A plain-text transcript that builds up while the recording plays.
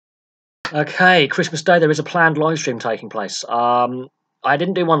Okay, Christmas Day, there is a planned live stream taking place. I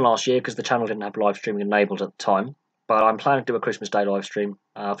didn't do one last year because the channel didn't have live streaming enabled at the time, but I'm planning to do a Christmas Day live stream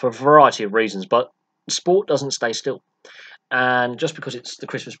for a variety of reasons. But sport doesn't stay still, and just because it's the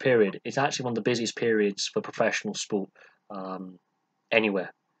Christmas period, it's actually one of the busiest periods for professional sport um,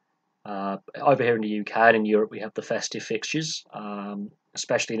 anywhere. Over here in the UK and in Europe, we have the festive fixtures,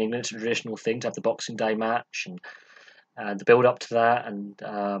 especially in England. It's a traditional thing to have the Boxing Day match and the build up to that,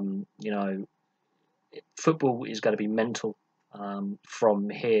 and football is going to be mental from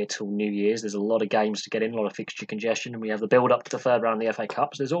here till New Year's. There's a lot of games to get in, a lot of fixture congestion, and we have the build up to the third round of the FA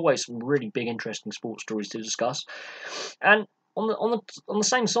Cup. So there's always some really big, interesting sports stories to discuss. And on the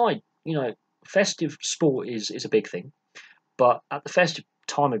same side, festive sport is a big thing, but at the festive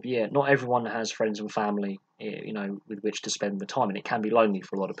time of year, not everyone has friends and family, with which to spend the time, and it can be lonely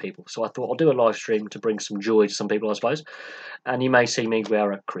for a lot of people. So I thought I'll do a live stream to bring some joy to some people, I suppose. And you may see me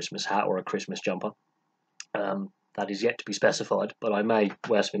wear a Christmas hat or a Christmas jumper. That is yet to be specified, but I may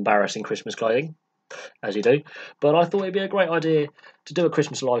wear some embarrassing Christmas clothing, as you do. But I thought it'd be a great idea to do a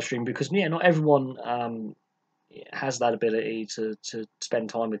Christmas live stream because, yeah, not everyone has that ability to spend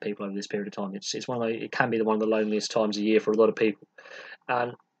time with people over this period of time. It's it can be one of the loneliest times of year for a lot of people.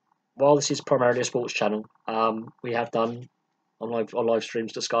 And while this is primarily a sports channel, we have done on live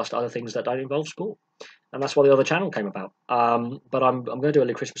streams discussed other things that don't involve sport, and that's why the other channel came about. But I'm going to do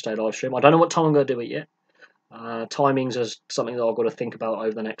a Christmas Day live stream. I don't know what time I'm going to do it yet. Timings is something that I've got to think about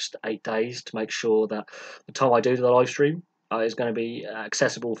over the next 8 days to make sure that the time I do the live stream is going to be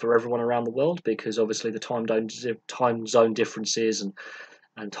accessible for everyone around the world, because obviously the time zone differences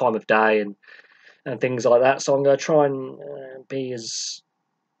and time of day and things like that. So I'm going to try and be as,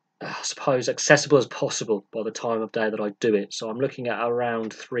 I suppose, accessible as possible by the time of day that I do it. So I'm looking at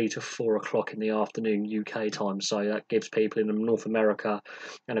around 3 to 4 o'clock in the afternoon UK time. So that gives people in North America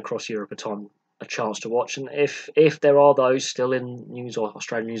and across Europe a chance to watch. And if there are those still in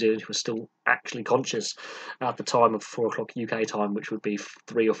Australia, New Zealand, who are still actually conscious at the time of 4 o'clock UK time, which would be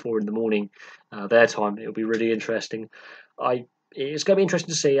 3 or 4 in the morning their time, it'll be really interesting. It's going to be interesting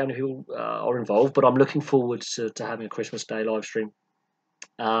to see how many people are involved, but I'm looking forward to having a Christmas Day live stream.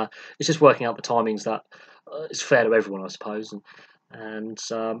 It's just working out the timings that is fair to everyone, I suppose. And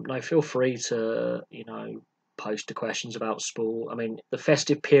no, feel free to post the questions about sport. I mean, the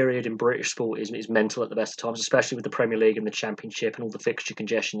festive period in British sport is mental at the best of times, especially with the Premier League and the Championship and all the fixture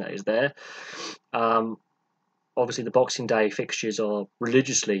congestion that is there. Um, Obviously, the Boxing Day fixtures are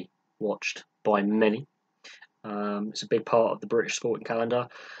religiously watched by many. It's a big part of the British sporting calendar.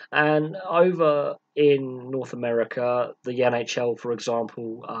 And over in North America, the NHL, for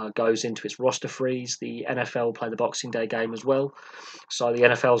example, goes into its roster freeze. The NFL play the Boxing Day game as well. So the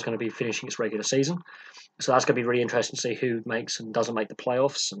NFL is going to be finishing its regular season. So that's going to be really interesting to see who makes and doesn't make the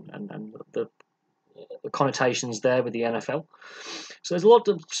playoffs and the connotations there with the NFL. So there's a lot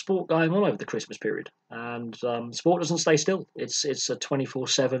of sport going on over the Christmas period, and sport doesn't stay still. It's a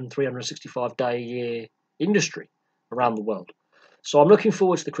 24/7, 365-day a year industry around the world. So I'm looking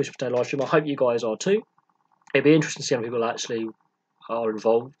forward to the Christmas Day live stream. I hope you guys are too. It'd be interesting to see how many people actually are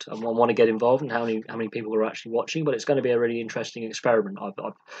involved and want to get involved, and how many people are actually watching. But it's going to be a really interesting experiment.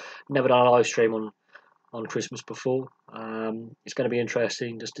 I've never done a live stream on Christmas before. It's going to be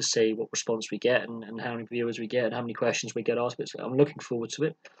interesting just to see what response we get and how many viewers we get and how many questions we get asked. But I'm looking forward to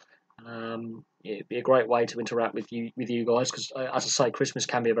it. It'd be a great way to interact with you guys, because, as I say, Christmas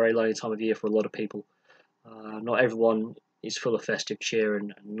can be a very lonely time of year for a lot of people. Not everyone is full of festive cheer,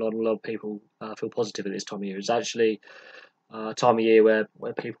 and not a lot of people feel positive at this time of year. It's actually a time of year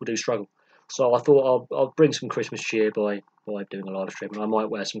where people do struggle. So I thought I'll bring some Christmas cheer by doing a live stream, and I might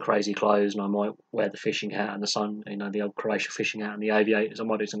wear some crazy clothes, and I might wear the fishing hat and the sun, the old Croatia fishing hat and the aviators. I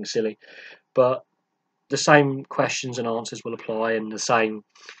might do something silly, but the same questions and answers will apply, and the same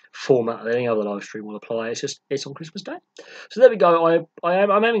format that any other live stream will apply. It's on Christmas Day. So there we go.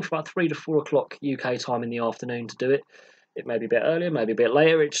 I'm aiming for about 3 to 4 o'clock UK time in the afternoon to do it. It may be a bit earlier, maybe a bit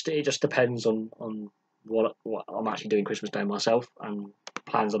later. It just depends on what I'm actually doing Christmas Day myself and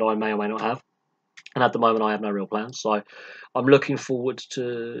plans that I may or may not have. And at the moment, I have no real plans. So I'm looking forward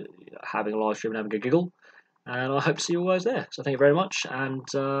to having a live stream and having a giggle. And I hope to see you guys there. So thank you very much, and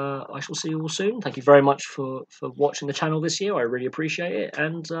I shall see you all soon. Thank you very much for watching the channel this year. I really appreciate it,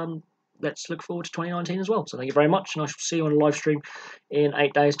 and let's look forward to 2019 as well. So thank you very much, and I shall see you on a live stream in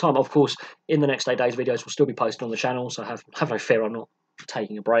 8 days' time. Of course, in the next 8 days, videos will still be posted on the channel, so have no fear. I'm not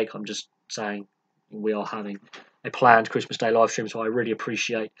taking a break. I'm just saying we are having a planned Christmas Day live stream, so I really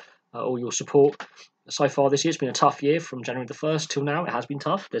appreciate all your support. So far this year, it's been a tough year from January the 1st till now. It has been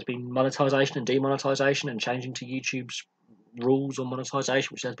tough. There's been monetization and demonetization and changing to YouTube's rules on monetization,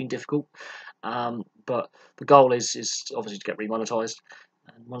 which has been difficult. But the goal is obviously to get remonetized.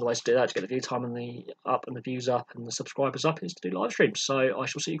 And one of the ways to do that, to get the view time and the views up and the subscribers up, is to do live streams. So I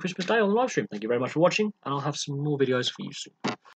shall see you Christmas Day on the live stream. Thank you very much for watching, and I'll have some more videos for you soon.